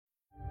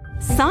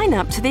Sign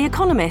up to The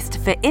Economist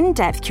for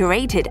in-depth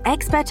curated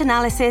expert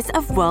analysis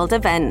of world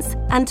events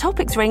and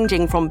topics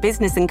ranging from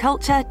business and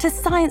culture to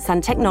science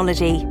and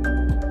technology.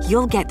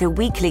 You'll get the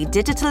weekly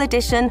digital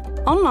edition,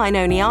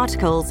 online-only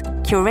articles,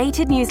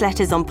 curated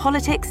newsletters on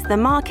politics, the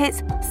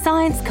markets,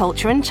 science,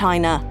 culture and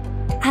China,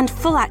 and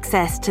full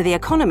access to The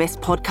Economist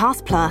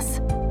Podcast Plus.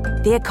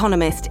 The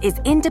Economist is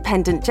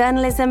independent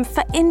journalism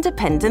for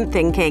independent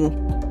thinking.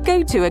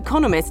 Go to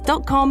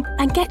economist.com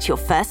and get your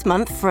first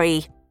month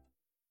free.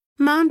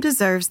 Mom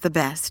deserves the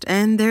best,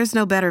 and there's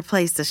no better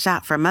place to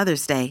shop for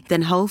Mother's Day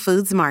than Whole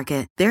Foods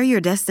Market. They're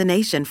your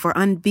destination for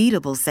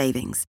unbeatable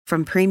savings,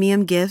 from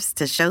premium gifts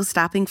to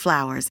show-stopping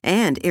flowers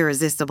and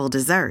irresistible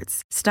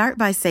desserts. Start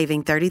by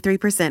saving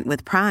 33%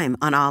 with Prime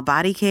on all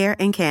body care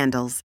and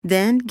candles.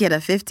 Then get a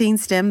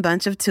 15-stem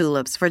bunch of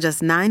tulips for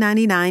just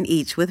 $9.99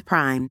 each with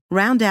Prime.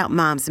 Round out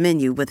Mom's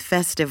menu with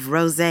festive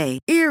rosé,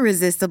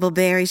 irresistible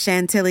berry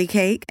chantilly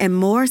cake, and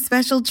more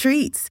special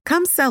treats.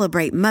 Come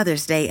celebrate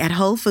Mother's Day at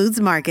Whole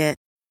Foods Market.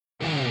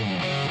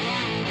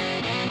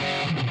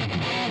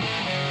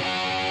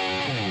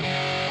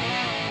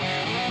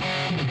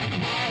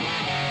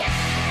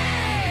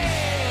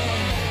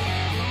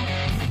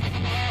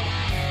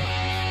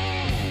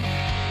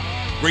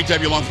 Great to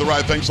have you along for the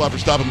ride. Thanks a lot for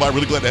stopping by.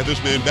 Really glad to have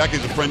this man back.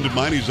 He's a friend of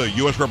mine. He's a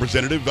U.S.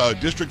 Representative,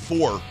 District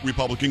 4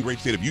 Republican, great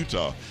state of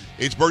Utah.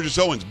 It's Burgess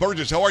Owens.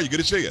 Burgess, how are you? Good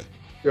to see you.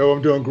 Yo,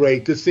 I'm doing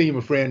great. Good seeing you, my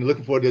friend.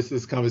 Looking forward to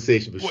this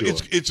conversation for sure.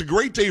 It's a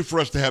great day for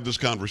us to have this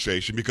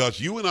conversation because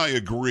you and I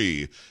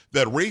agree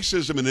that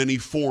racism in any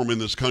form in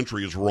this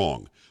country is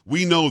wrong.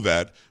 We know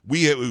that.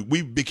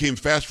 We became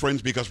fast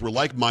friends because we're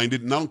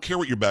like-minded, and I don't care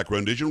what your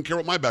background is. You don't care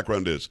what my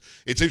background is.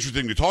 It's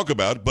interesting to talk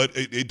about, but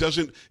it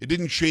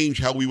didn't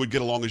change how we would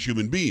get along as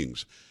human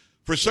beings.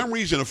 For some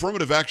reason,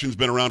 affirmative action's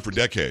been around for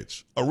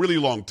decades, a really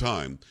long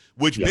time,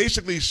 which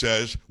basically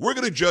says we're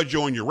going to judge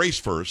you on your race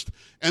first,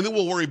 and then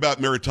we'll worry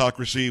about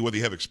meritocracy, whether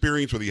you have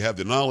experience, whether you have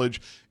the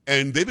knowledge.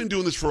 And they've been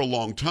doing this for a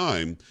long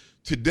time.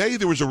 Today,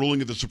 there was a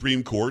ruling at the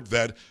Supreme Court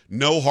that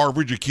no,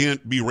 Harvard, you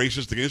can't be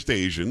racist against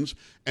Asians,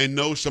 and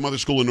no, some other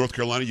school in North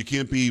Carolina, you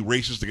can't be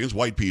racist against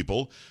white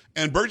people.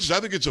 And Burgess, I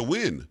think it's a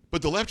win,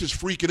 but the left is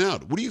freaking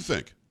out. What do you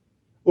think?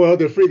 Well,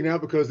 they're freaking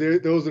out because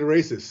those are the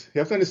racists. You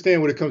have to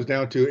understand what it comes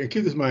down to. And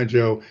keep this in mind,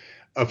 Joe,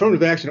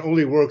 affirmative action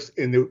only works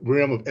in the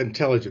realm of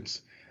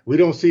intelligence. We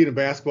don't see it in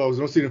basketball. We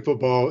don't see it in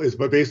football. It's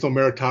based on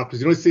meritocracy.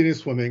 You don't see it in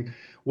swimming.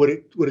 What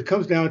it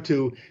comes down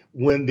to,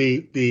 when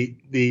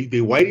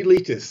the white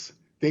elitists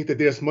think that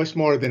they're much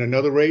smarter than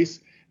another race,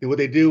 then what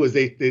they do is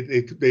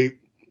they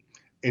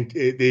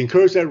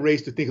encourage that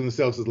race to think of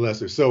themselves as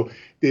lesser. So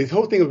the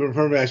whole thing of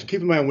affirmative action,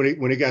 keep in mind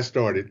when it got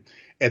started,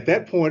 at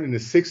that point in the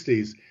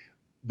 60s,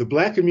 the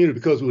black community,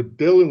 because we were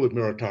dealing with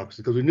meritocracy,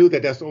 because we knew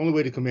that that's the only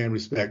way to command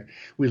respect,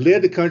 we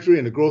led the country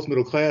in the gross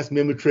middle class,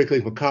 men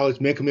matriculating from college,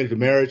 men committed to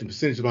marriage, and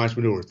percentage of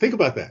entrepreneurs. Think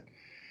about that.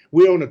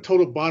 We're on the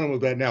total bottom of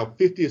that now,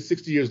 50 or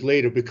 60 years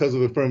later, because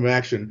of affirmative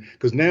action,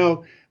 because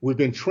now we've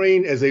been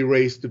trained as a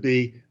race to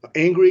be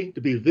angry,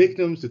 to be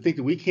victims, to think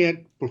that we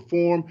can't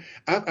perform.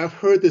 I've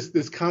heard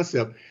this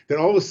concept that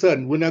all of a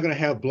sudden we're not going to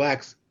have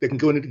blacks that can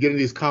get into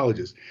these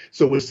colleges.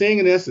 So we're saying,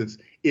 in essence,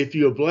 if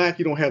you're black,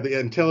 you don't have the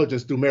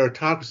intelligence through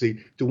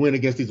meritocracy to win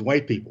against these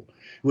white people.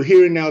 We're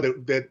hearing now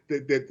that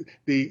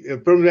the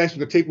affirmative action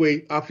will take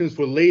away options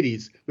for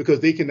ladies because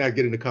they cannot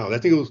get into college. I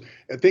think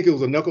it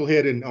was a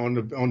knucklehead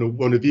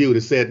on the View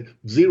that said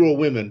 0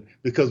 women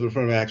because of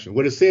affirmative action.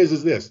 What it says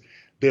is this: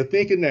 they're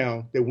thinking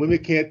now that women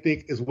can't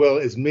think as well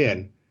as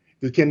men.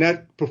 They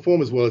cannot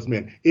perform as well as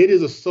men. It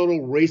is a subtle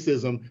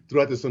racism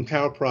throughout this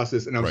entire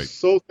process, and I'm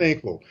so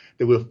thankful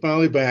that we're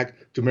finally back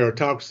to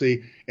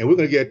meritocracy, and we're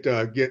going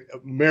to get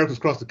Americans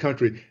across the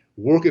country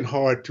working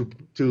hard to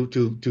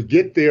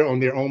get there on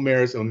their own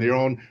merits, on their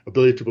own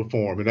ability to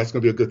perform, and that's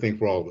going to be a good thing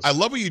for all of us. I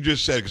love what you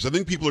just said, because I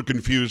think people are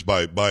confused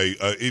by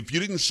if you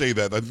didn't say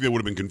that, I think they would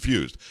have been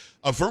confused.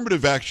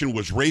 Affirmative action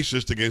was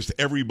racist against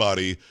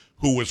everybody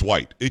who was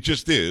white. It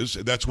just is.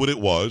 That's what it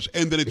was.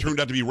 And then it turned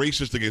out to be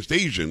racist against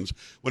Asians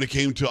when it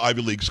came to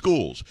Ivy League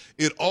schools.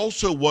 It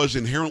also was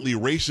inherently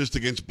racist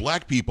against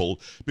black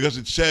people because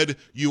it said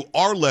you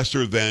are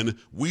lesser than,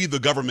 we, the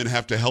government,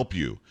 have to help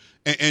you.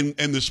 And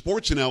the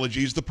sports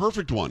analogy is the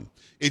perfect one.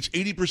 It's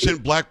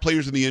 80% black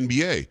players in the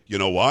NBA. You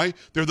know why?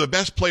 They're the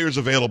best players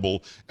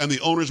available, and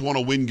the owners want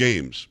to win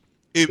games.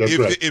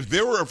 If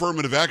there were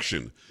affirmative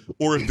action,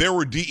 or if there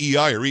were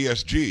DEI or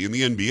ESG in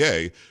the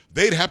NBA,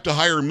 they'd have to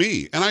hire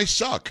me, and I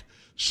suck.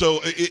 So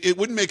it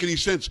wouldn't make any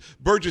sense.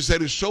 Burgess,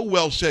 that is so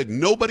well said.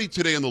 Nobody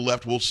today on the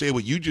left will say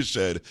what you just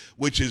said,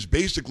 which is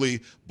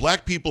basically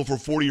black people for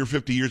 40 or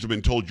 50 years have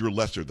been told you're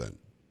lesser than.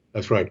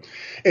 That's right.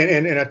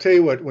 And I tell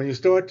you what, when you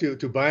start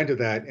to buy into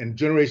that, and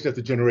generation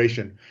after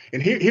generation,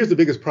 and here's the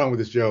biggest problem with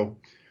this, Joe.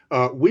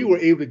 We were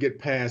able to get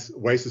past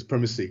white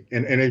supremacy.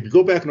 And if you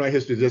go back in our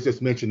history,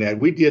 just mention that.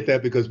 We did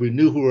that because we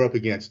knew who we were up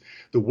against.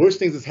 The worst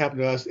thing that's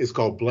happened to us is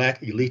called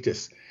black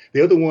elitists.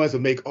 They're the ones that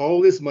make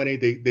all this money.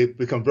 They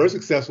become very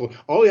successful.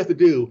 All they have to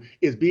do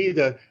is be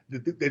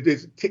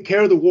take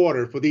care of the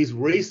water for these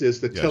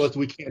racists that tell us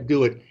we can't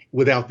do it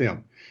without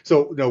them.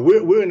 So no,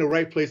 we're in the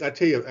right place. I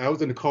tell you, I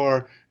was in the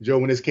car, Joe,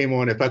 when this came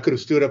on. If I could have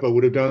stood up, I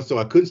would have done so.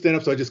 I couldn't stand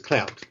up, so I just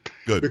clapped.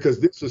 Good. Because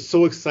this was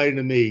so exciting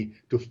to me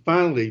to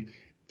finally,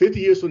 50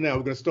 years from now,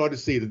 we're going to start to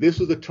see that this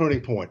was the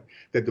turning point,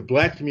 that the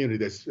Black community,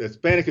 the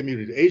Hispanic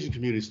community, the Asian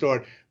community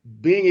start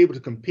being able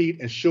to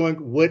compete and showing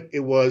what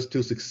it was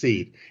to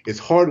succeed. It's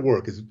hard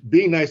work. It's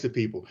being nice to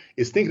people.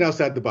 It's thinking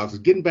outside the box.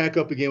 It's getting back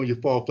up again when you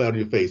fall flat on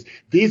your face.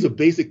 These are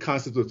basic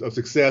concepts of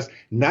success,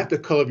 not the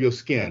color of your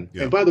skin.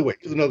 Yeah. And by the way,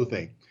 here's another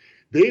thing.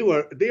 They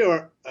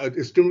are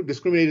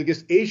discriminating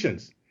against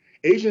Asians.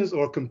 Asians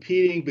are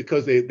competing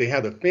because they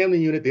have a family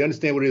unit. They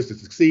understand what it is to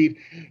succeed.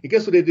 And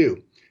guess what they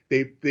do?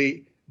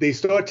 They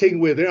start taking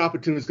away their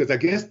opportunities because I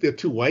guess they're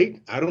too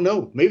white. I don't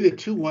know. Maybe they're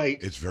too white.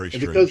 It's very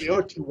strange. And because they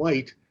are too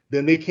white,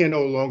 then they can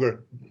no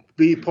longer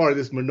be part of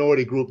this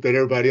minority group that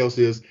everybody else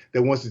is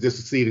that wants to just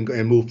succeed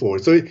and move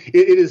forward. So it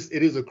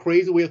is a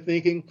crazy way of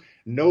thinking.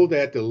 Know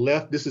that the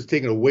left, this is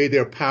taking away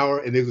their power,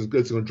 and it's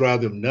going to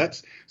drive them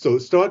nuts. So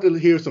start to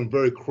hear some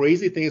very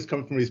crazy things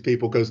coming from these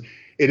people, because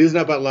it is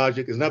not about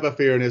logic. It's not about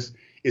fairness.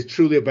 It's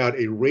truly about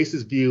a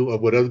racist view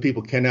of what other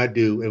people cannot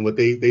do and what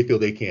they feel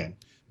they can.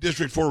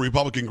 District 4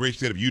 Republican, great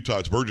state of Utah.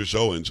 It's Burgess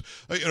Owens.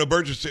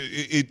 Burgess,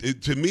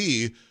 to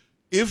me,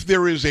 if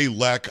there is a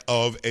lack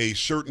of a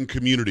certain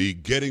community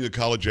getting a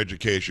college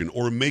education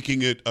or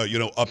making it,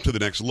 up to the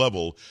next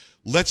level,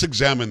 let's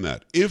examine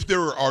that. If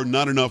there are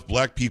not enough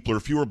black people or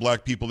fewer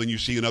black people than you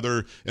see in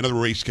other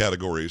race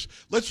categories,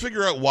 let's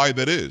figure out why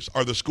that is.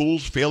 Are the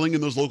schools failing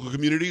in those local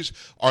communities?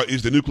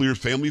 Is the nuclear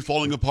family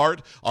falling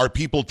apart? Are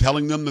people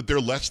telling them that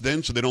they're less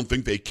than so they don't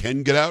think they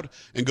can get out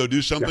and go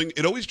do something? Yeah.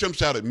 It always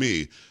jumps out at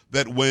me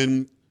that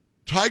when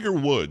Tiger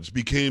Woods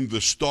became the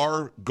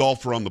star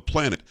golfer on the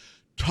planet,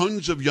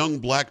 tons of young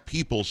black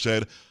people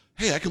said,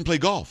 hey, I can play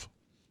golf.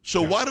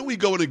 So why don't we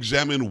go and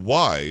examine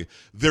why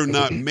they're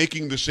not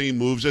making the same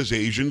moves as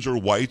Asians or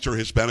whites or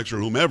Hispanics or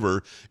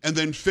whomever, and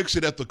then fix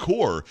it at the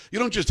core? You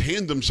don't just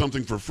hand them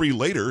something for free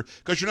later,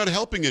 because you're not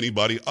helping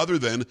anybody other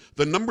than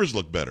the numbers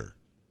look better.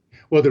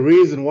 Well, the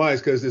reason why is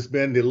because it's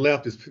been the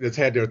left that's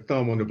had their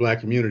thumb on the black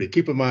community.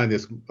 Keep in mind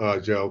this,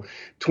 Joe.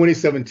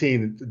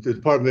 2017, the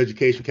Department of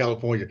Education,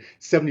 California,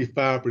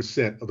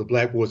 75% of the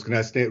black boys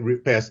cannot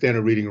pass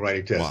standard reading and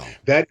writing tests. Wow.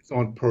 That is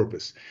on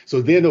purpose.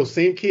 So then those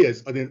same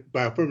kids are then,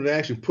 by affirmative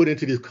action, put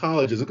into these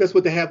colleges. And guess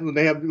what they have when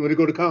they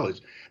go to college?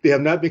 They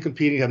have not been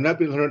competing, have not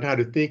been learned how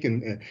to think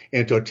and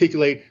to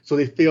articulate, so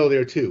they fail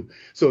there too.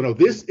 So no,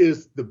 this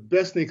is the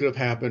best thing that could have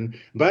happened.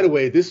 By the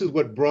way, this is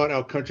what brought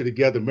our country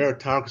together,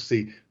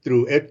 meritocracy,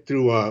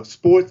 through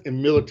sports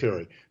and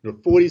military, in the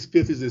 40s,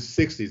 50s, and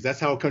 60s. That's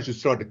how our country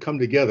started to come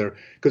together,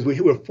 because we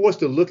were forced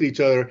to look at each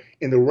other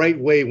in the right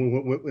way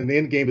when the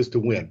end game is to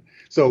win.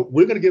 So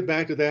we're going to get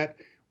back to that.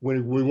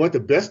 When we want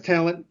the best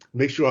talent,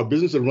 make sure our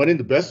business are running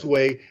the best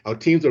way, our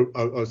teams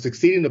are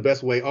succeeding the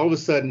best way, all of a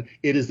sudden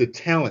it is the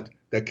talent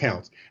that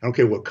counts. I don't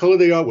care what color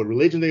they are, what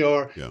religion they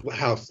are,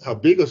 how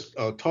big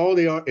or tall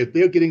they are. If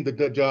they're getting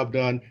the job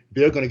done,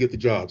 they're going to get the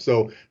job.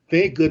 So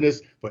thank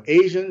goodness for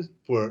Asians,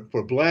 for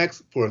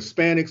blacks, for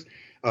Hispanics.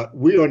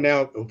 We are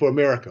now for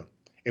America.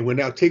 And we're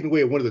now taking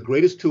away one of the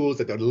greatest tools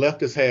that the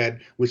left has had,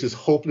 which is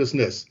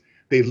hopelessness.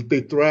 They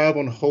thrive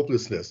on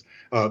hopelessness.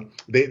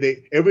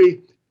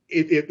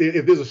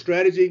 If there's a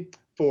strategy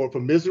for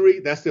misery,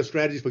 that's their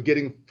strategy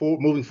for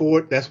moving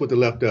forward. That's what the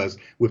left does.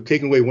 We've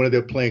taken away one of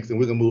their planks, and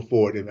we're going to move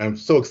forward. And I'm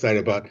so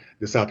excited about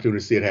this opportunity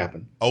to see it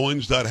happen.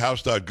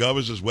 Owens.house.gov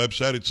is his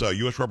website. It's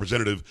U.S.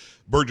 Representative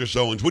Burgess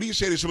Owens. What do you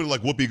say to somebody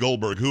like Whoopi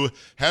Goldberg, who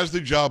has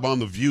the job on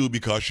The View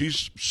because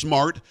she's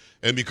smart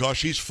and because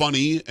she's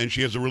funny and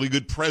she has a really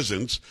good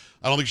presence?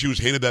 I don't think she was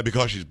handed that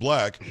because she's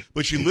black,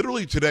 but she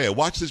literally today, I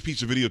watched this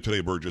piece of video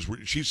today, Burgess,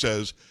 where she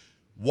says,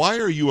 "Why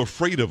are you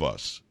afraid of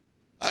us?"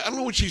 I don't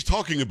know what she's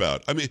talking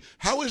about. I mean,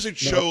 how does it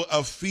show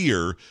a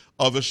fear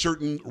of a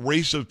certain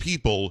race of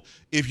people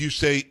if you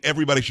say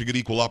everybody should get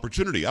equal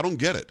opportunity? I don't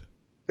get it.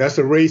 That's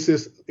a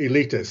racist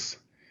elitist.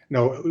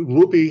 No,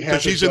 Whoopi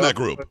has. So she's in that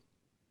group.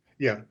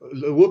 Yeah,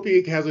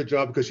 Whoopi has a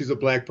job because she's a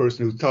black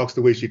person who talks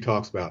the way she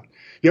talks about.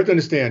 You have to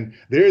understand,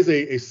 there is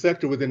a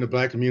sector within the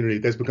black community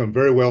that's become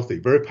very wealthy,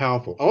 very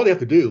powerful. All they have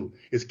to do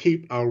is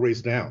keep our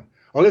race down.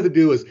 All they have to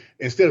do is,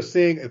 instead of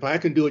saying, if I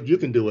can do it, you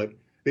can do it,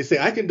 they say,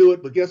 I can do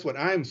it, but guess what?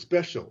 I'm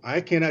special.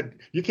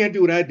 You can't do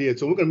what I did.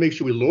 So we're going to make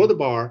sure we lower the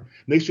bar,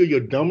 make sure you're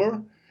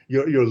dumber,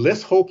 you're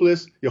less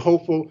hopeless, you're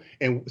hopeful,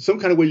 and some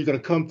kind of way you're going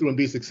to come through and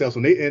be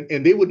successful.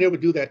 And they would never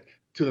do that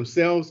to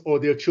themselves or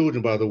their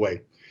children, by the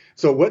way.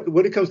 So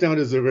what it comes down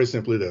to is very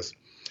simply this.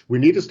 We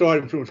need to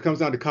start, when it comes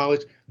down to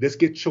college, let's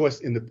get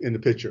choice in the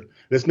picture.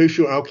 Let's make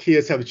sure our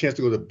kids have a chance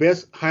to go to the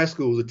best high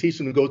schools, to teach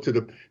them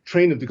to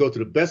train them to go to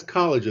the best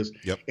colleges.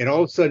 Yep. And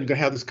all of a sudden, you're going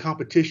to have this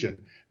competition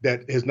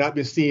that has not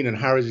been seen in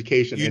higher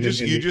education.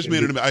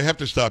 I have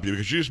to stop you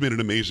because you just made an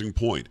amazing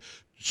point.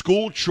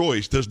 School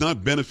choice does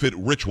not benefit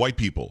rich white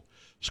people.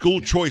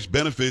 School choice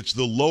benefits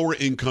the lower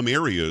income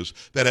areas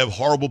that have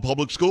horrible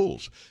public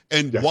schools.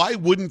 And why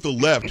wouldn't the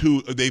left,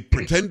 who they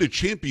pretend to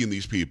champion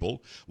these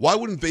people, why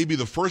wouldn't they be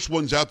the first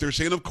ones out there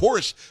saying, of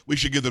course, we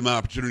should give them an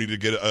opportunity to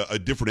get a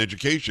different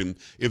education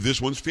if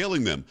this one's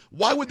failing them?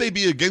 Why would they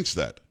be against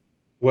that?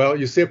 Well,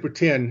 you said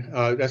pretend.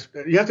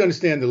 You have to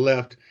understand the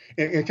left.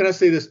 And can I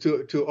say this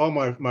to all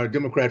my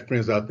Democrat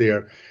friends out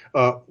there?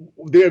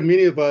 There are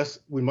many of us,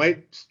 we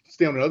might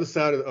stay on the other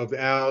side of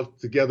the aisle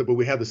together, but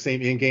we have the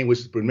same end game, which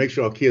is to make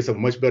sure our kids have a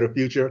much better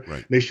future,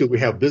 make sure we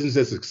have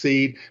businesses that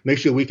succeed, make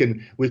sure we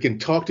can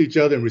talk to each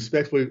other and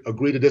respectfully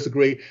agree to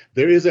disagree.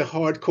 There is a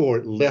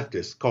hardcore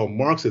leftist called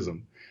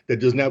Marxism that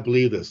does not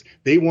believe this.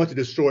 They want to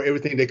destroy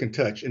everything they can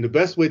touch. And the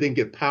best way they can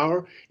get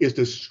power is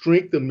to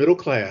shrink the middle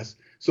class.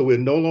 So we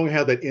no longer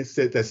have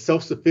that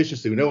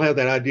self-sufficiency. We don't have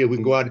that idea we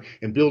can go out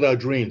and build our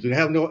dreams. We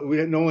no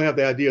longer have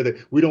the idea that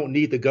we don't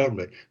need the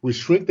government. We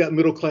shrink that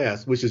middle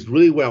class, which is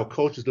really where our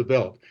culture's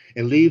developed,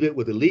 and leave it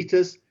with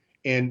elitists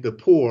and the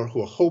poor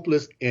who are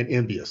hopeless and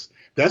envious.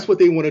 That's what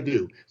they want to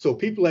do. So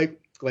people like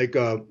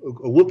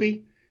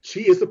Whoopi,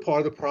 she is a part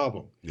of the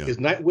problem. Yeah.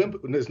 It's not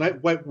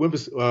white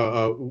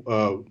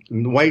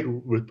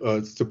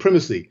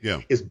supremacy. Yeah.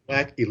 It's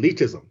black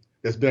elitism.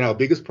 That's been our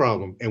biggest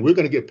problem. And we're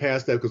going to get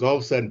past that because all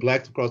of a sudden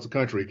blacks across the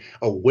country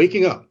are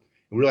waking up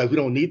and realize we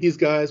don't need these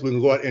guys. We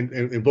can go out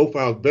and vote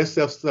for our best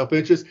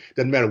self-interest.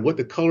 Doesn't matter what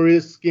the color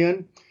is,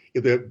 skin.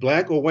 If the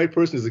black or white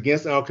person is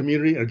against our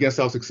community and against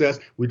our success,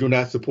 we do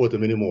not support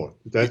them anymore.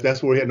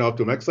 That's where we're heading off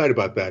to. I'm excited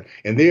about that.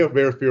 And they are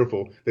very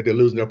fearful that they're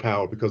losing their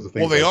power because of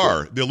things. Well, they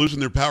are. They're losing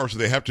their power, so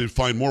they have to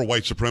find more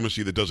white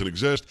supremacy that doesn't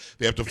exist.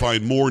 They have to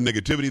find more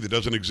negativity that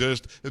doesn't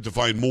exist. They have to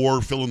find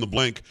more fill in the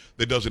blank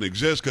that doesn't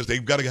exist because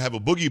they've got to have a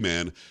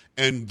boogeyman.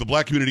 And the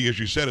black community, as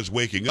you said, is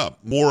waking up.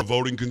 More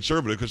voting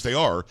conservative because they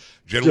are,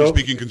 generally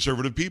speaking,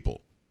 conservative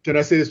people. Can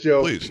I say this,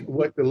 Joe? Please.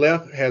 What the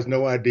left has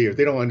no idea.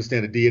 They don't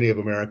understand the DNA of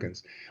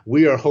Americans.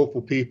 We are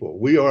hopeful people.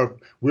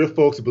 We're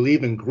folks who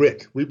believe in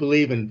grit. We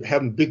believe in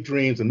having big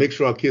dreams and make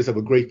sure our kids have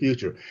a great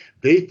future.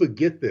 They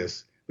forget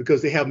this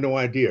because they have no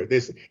idea.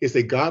 It's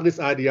a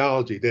godless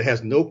ideology that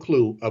has no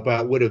clue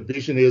about what a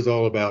vision is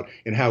all about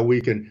and how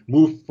we can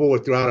move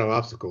forward throughout our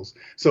obstacles.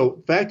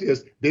 So fact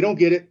is, they don't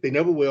get it. They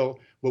never will.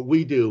 But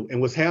we do.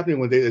 And what's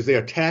happening as they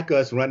attack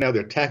us, and right now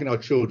they're attacking our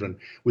children,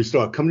 we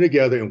start coming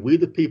together, and we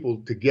the people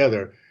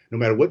together, no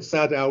matter what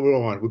side of the aisle we're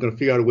on, we're going to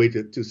figure out a way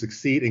to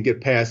succeed and get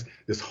past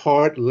this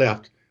hard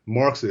left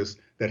Marxist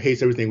that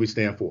hates everything we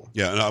stand for.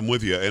 Yeah, and I'm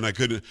with you. And I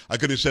couldn't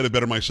have said it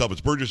better myself.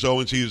 It's Burgess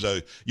Owens. He's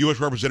a U.S.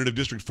 Representative,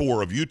 District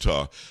 4 of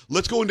Utah.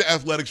 Let's go into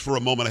athletics for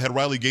a moment. I had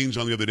Riley Gaines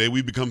on the other day.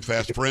 We've become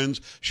fast friends.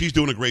 She's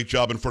doing a great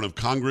job in front of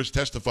Congress,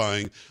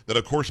 testifying that,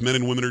 of course, men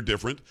and women are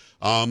different.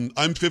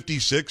 I'm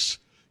 56.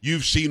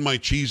 You've seen my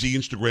cheesy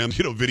Instagram,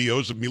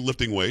 videos of me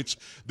lifting weights.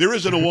 There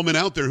isn't a woman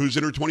out there who's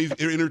in her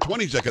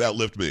 20s that could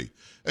outlift me.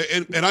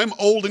 And I'm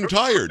old and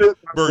tired,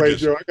 Burgess. Right,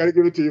 Joe, I got to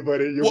give it to you,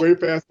 buddy. You're way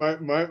past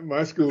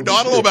my school. No,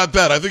 I don't know about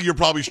that. I think you're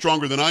probably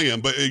stronger than I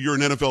am, but you're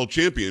an NFL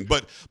champion.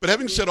 But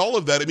having said all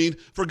of that, I mean,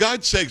 for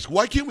God's sakes,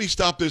 why can't we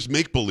stop this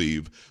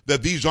make-believe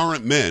that these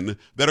aren't men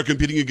that are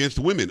competing against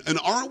women? And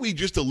aren't we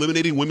just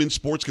eliminating women's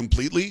sports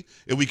completely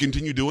if we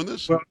continue doing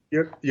this? Well,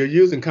 you're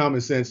using common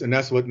sense, and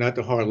that's what not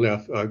the hard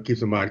left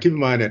keeps in mind. Keep in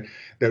mind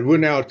that we're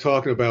now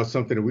talking about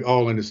something that we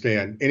all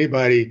understand.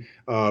 Anybody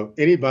at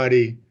any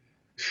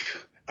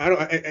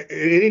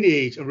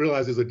age, I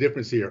realize there's a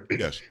difference here.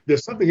 Yes.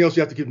 There's something else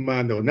you have to keep in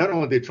mind, though. Not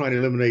only are they trying to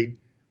eliminate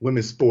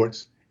women's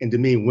sports and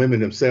demean women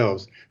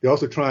themselves, they're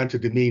also trying to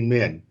demean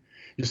men.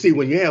 You see,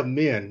 when you have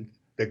men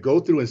that go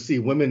through and see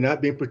women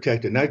not being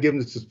protected, not given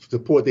the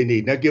support they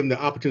need, not given the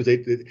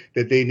opportunities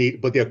that they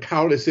need, but they're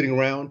cowardly sitting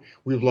around,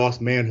 we've lost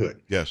manhood.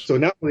 Yes. So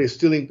not only are they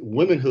stealing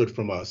womanhood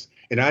from us,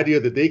 an idea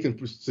that they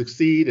can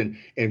succeed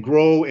and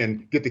grow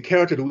and get the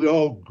character that we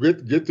all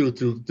get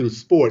through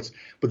sports,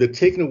 but they're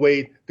taking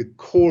away the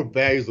core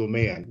values of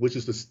man, which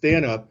is to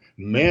stand up,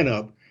 man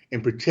up,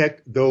 and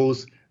protect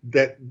those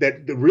that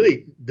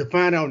really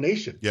define our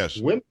nation. Yes.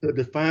 Women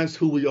defines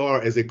who we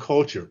are as a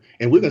culture,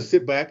 and we're going to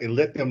sit back and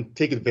let them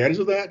take advantage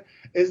of that.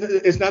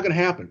 It's not going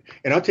to happen.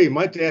 And I'll tell you,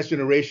 my dad's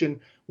generation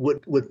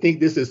would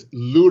think this is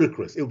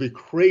ludicrous. It would be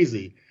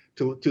crazy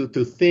to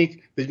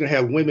think that you're going to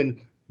have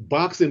women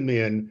boxing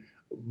men,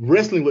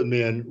 wrestling with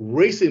men,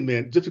 racing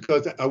men, just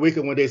because I wake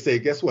up one day and say,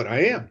 guess what?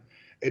 I am.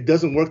 It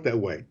doesn't work that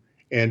way.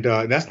 And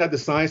that's not the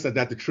science, that's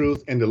not the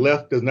truth, and the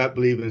left does not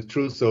believe in the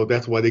truth, so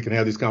that's why they can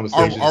have these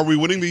conversations. Are we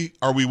winning the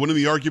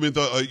argument?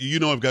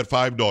 I've got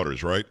 5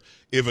 daughters, right?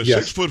 If a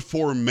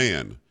 6'4"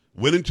 man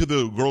went into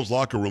the girls'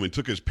 locker room and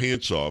took his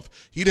pants off,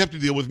 he'd have to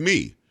deal with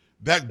me.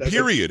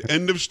 Period.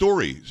 End of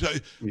story. So,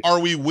 are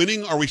we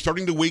winning? Are we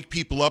starting to wake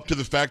people up to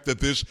the fact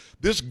that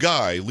this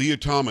guy, Leah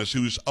Thomas,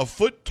 who's a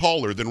foot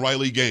taller than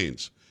Riley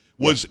Gaines,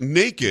 was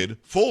naked,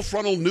 full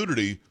frontal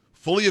nudity,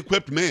 fully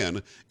equipped man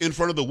in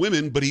front of the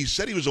women, but he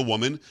said he was a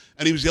woman,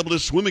 and he was able to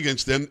swim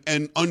against them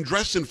and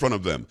undress in front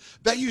of them.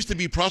 That used to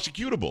be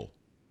prosecutable.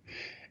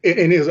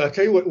 And I'll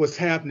tell you what's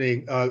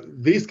happening.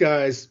 These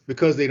guys,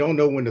 because they don't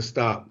know when to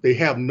stop, they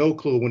have no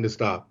clue when to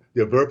stop.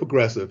 They're very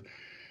progressive.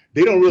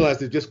 They don't realize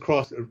they just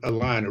crossed a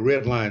line, a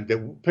red line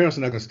that parents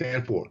are not going to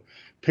stand for.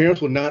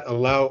 Parents will not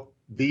allow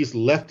these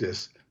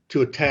leftists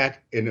to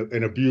attack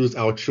and abuse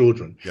our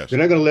children. Yes. They're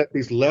not going to let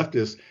these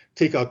leftists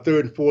take our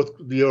 3rd and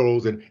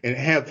 4th-year-olds and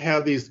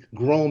have these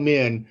grown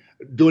men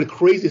doing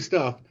crazy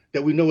stuff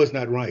that we know is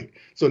not right.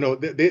 So no,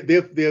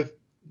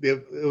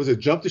 it was a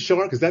jump the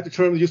shark. Is that the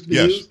term that used to be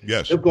used?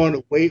 Yes. They've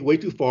gone way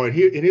too far. And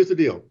here's the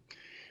deal.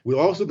 We're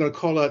also going to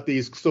call out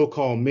these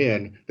so-called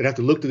men that have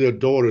to look to their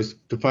daughters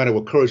to find out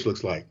what courage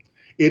looks like.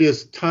 It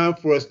is time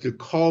for us to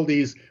call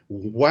these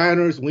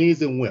whiners,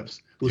 weenies, and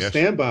wimps who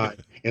stand by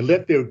and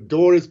let their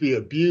daughters be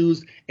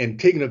abused and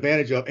taken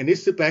advantage of, and they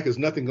sit back as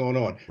nothing going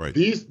on. Right.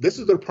 This is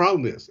what the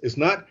problem is. It's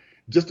not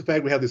just the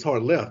fact we have this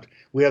hard left.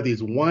 We have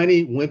these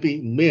whiny,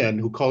 wimpy men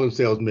who call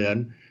themselves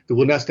men that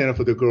will not stand up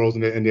for their girls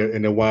and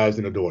their wives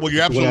and their daughters. Well,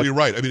 you're absolutely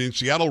right. I mean, in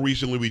Seattle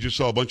recently, we just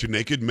saw a bunch of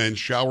naked men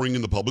showering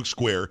in the public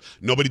square.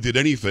 Nobody did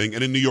anything.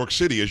 And in New York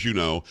City, as you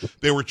know,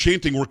 they were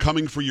chanting, "We're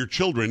coming for your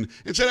children,"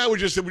 and said, we're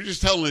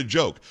just telling a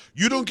joke.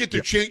 You don't get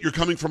to chant, "You're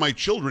coming for my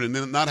children," and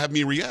then not have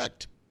me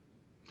react.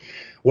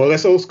 Well,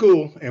 that's old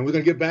school, and we're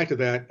going to get back to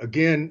that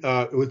again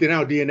within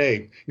our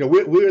DNA. You know,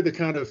 we're the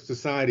kind of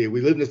society, we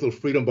live in this little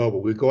freedom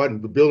bubble. We go out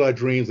and build our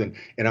dreams and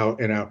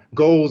our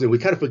goals, and we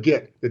kind of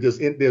forget that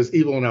there's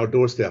evil on our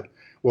doorstep.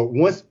 Well,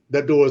 once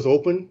that door is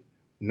open,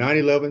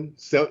 9/11,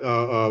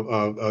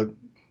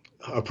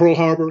 Pearl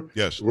Harbor,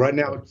 right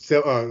now,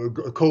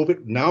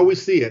 COVID, now we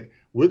see it.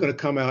 We're going to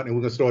come out and we're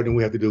going to start doing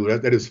what we have to do.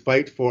 That is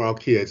fight for our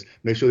kids,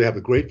 make sure they have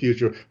a great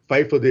future,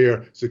 fight for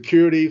their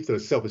security, for their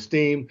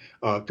self-esteem,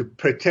 to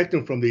protect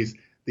them from these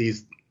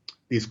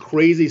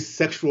crazy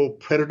sexual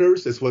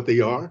predators. That's what they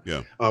are.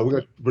 Yeah. We're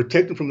going to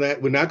protect them from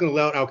that. We're not going to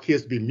allow our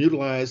kids to be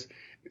mutilized,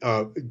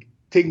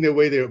 taking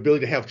away their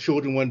ability to have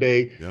children one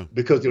day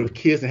because they were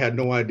kids and had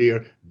no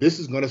idea. This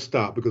is going to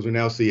stop because we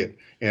now see it,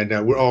 and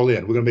we're all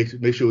in. We're going to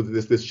make sure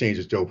that this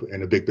changes, Joe,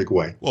 in a big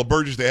way. Well,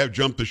 Burgess, they have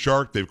jumped the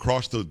shark. They've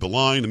crossed the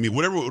line. I mean,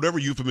 whatever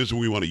euphemism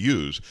we want to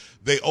use,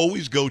 they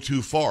always go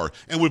too far.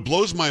 And what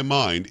blows my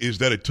mind is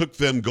that it took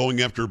them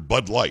going after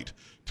Bud Light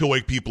to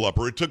wake people up,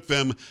 or it took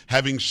them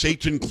having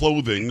Satan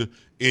clothing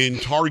in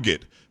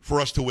Target for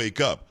us to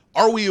wake up.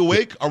 Are we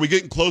awake? Are we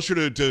getting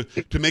closer to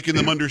making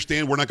them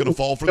understand we're not going to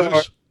fall for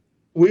this?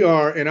 We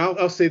are, and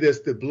I'll say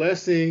this, the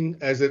blessing,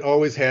 as it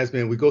always has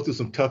been, we go through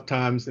some tough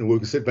times and we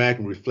can sit back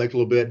and reflect a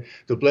little bit.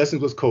 The blessing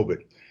was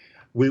COVID.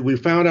 We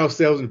found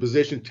ourselves in a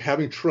position to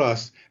having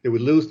trust that we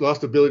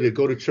lost the ability to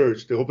go to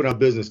church, to open our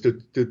business,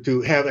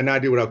 to have an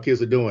idea what our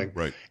kids are doing.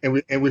 Right.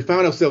 And we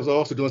found ourselves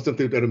also doing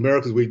something that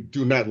Americans we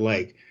do not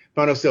like,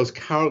 found ourselves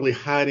cowardly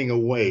hiding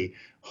away,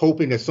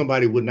 hoping that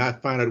somebody would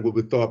not find out what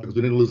we thought because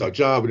we didn't lose our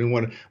job. We didn't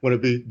want to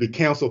be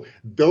counseled.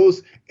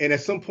 And at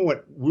some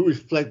point, we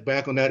reflect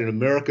back on that in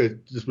America,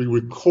 we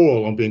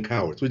recoil on being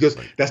cowards.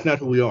 That's not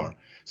who we are.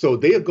 So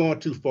they have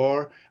gone too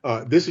far.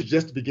 This is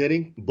just the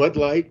beginning. Bud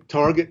Light,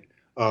 Target,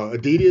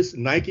 Adidas,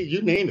 Nike,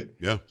 you name it.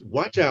 Yeah.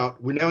 Watch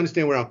out. We now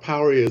understand where our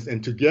power is.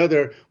 And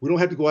together, we don't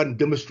have to go out and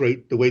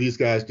demonstrate the way these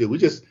guys do. We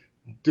just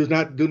do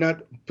not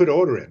put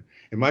order in.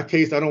 In my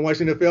case, I don't watch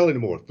NFL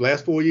anymore. The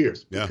last 4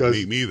 years. Yeah,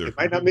 because me either. It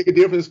might not make a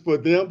difference for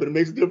them, but it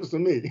makes a difference for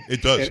me.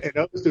 It does. And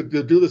others to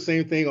do the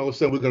same thing. All of a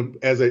sudden, we're going to,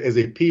 as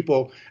a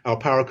people, our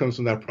power comes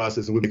from that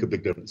process, and we make a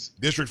big difference.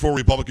 District 4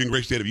 Republican,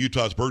 great state of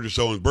Utah's Burgess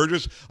Owens.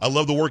 Burgess, I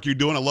love the work you're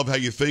doing. I love how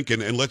you think,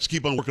 and let's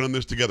keep on working on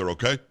this together,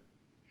 okay?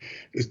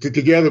 It's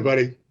together,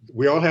 buddy.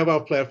 We all have our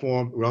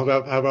platform. We all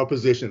have our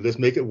position. Let's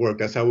make it work.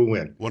 That's how we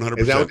win. 100%.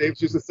 As Al Davis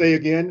used to say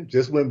again,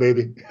 just win,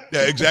 baby.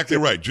 Yeah, exactly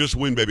right. Just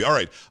win, baby. All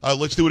right.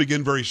 Let's do it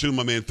again very soon,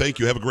 my man. Thank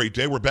you. Have a great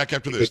day. We're back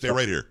after this. Stay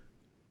right here.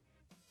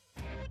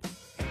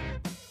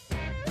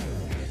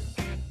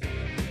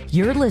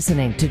 You're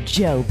listening to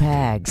Joe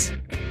Pags.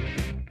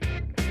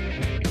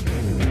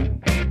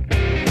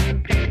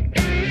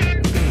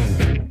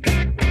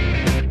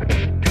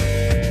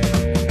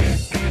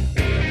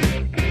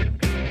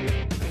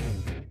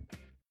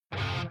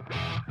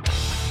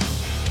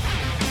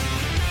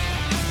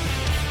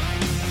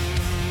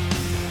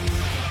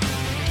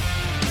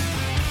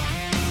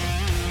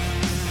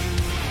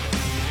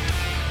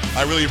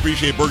 I really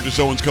appreciate Burgess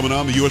Owens coming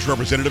on, the U.S.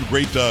 Representative,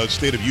 great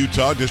state of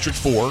Utah, District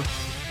 4.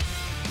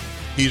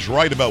 He's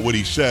right about what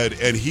he said,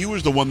 and he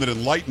was the one that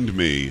enlightened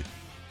me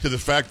to the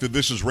fact that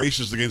this is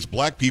racist against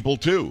black people,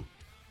 too.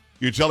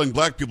 You're telling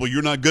black people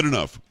you're not good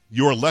enough.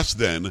 You're less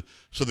than,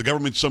 so the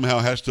government somehow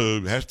has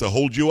to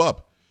hold you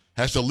up,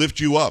 has to lift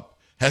you up,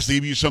 has to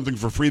give you something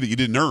for free that you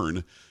didn't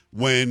earn.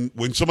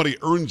 When somebody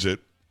earns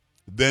it,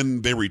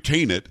 then they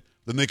retain it,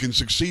 then they can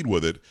succeed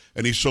with it,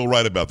 and he's so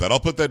right about that. I'll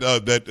put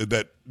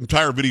that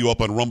entire video up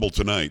on Rumble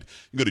tonight.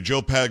 You can go to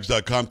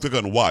joepags.com, click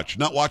on Watch.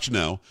 Not Watch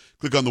Now.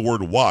 Click on the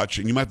word Watch,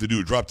 and you might have to do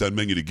a drop-down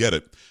menu to get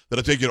it.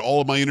 That'll take you to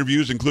all of my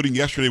interviews, including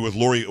yesterday with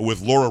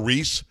Laura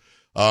Reese,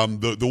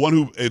 the one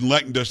who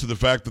enlightened us to the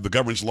fact that the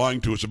government's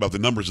lying to us about the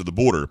numbers at the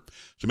border.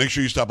 So make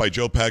sure you stop by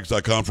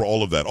joepags.com for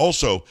all of that.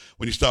 Also,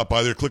 when you stop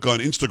by there, click on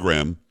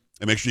Instagram,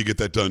 and make sure you get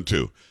that done,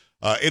 too.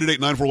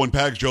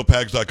 888-941-PAGS,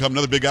 joepags.com.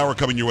 Another big hour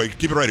coming your way.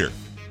 Keep it right here.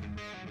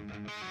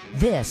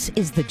 This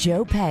is the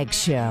Joe Pags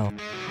Show.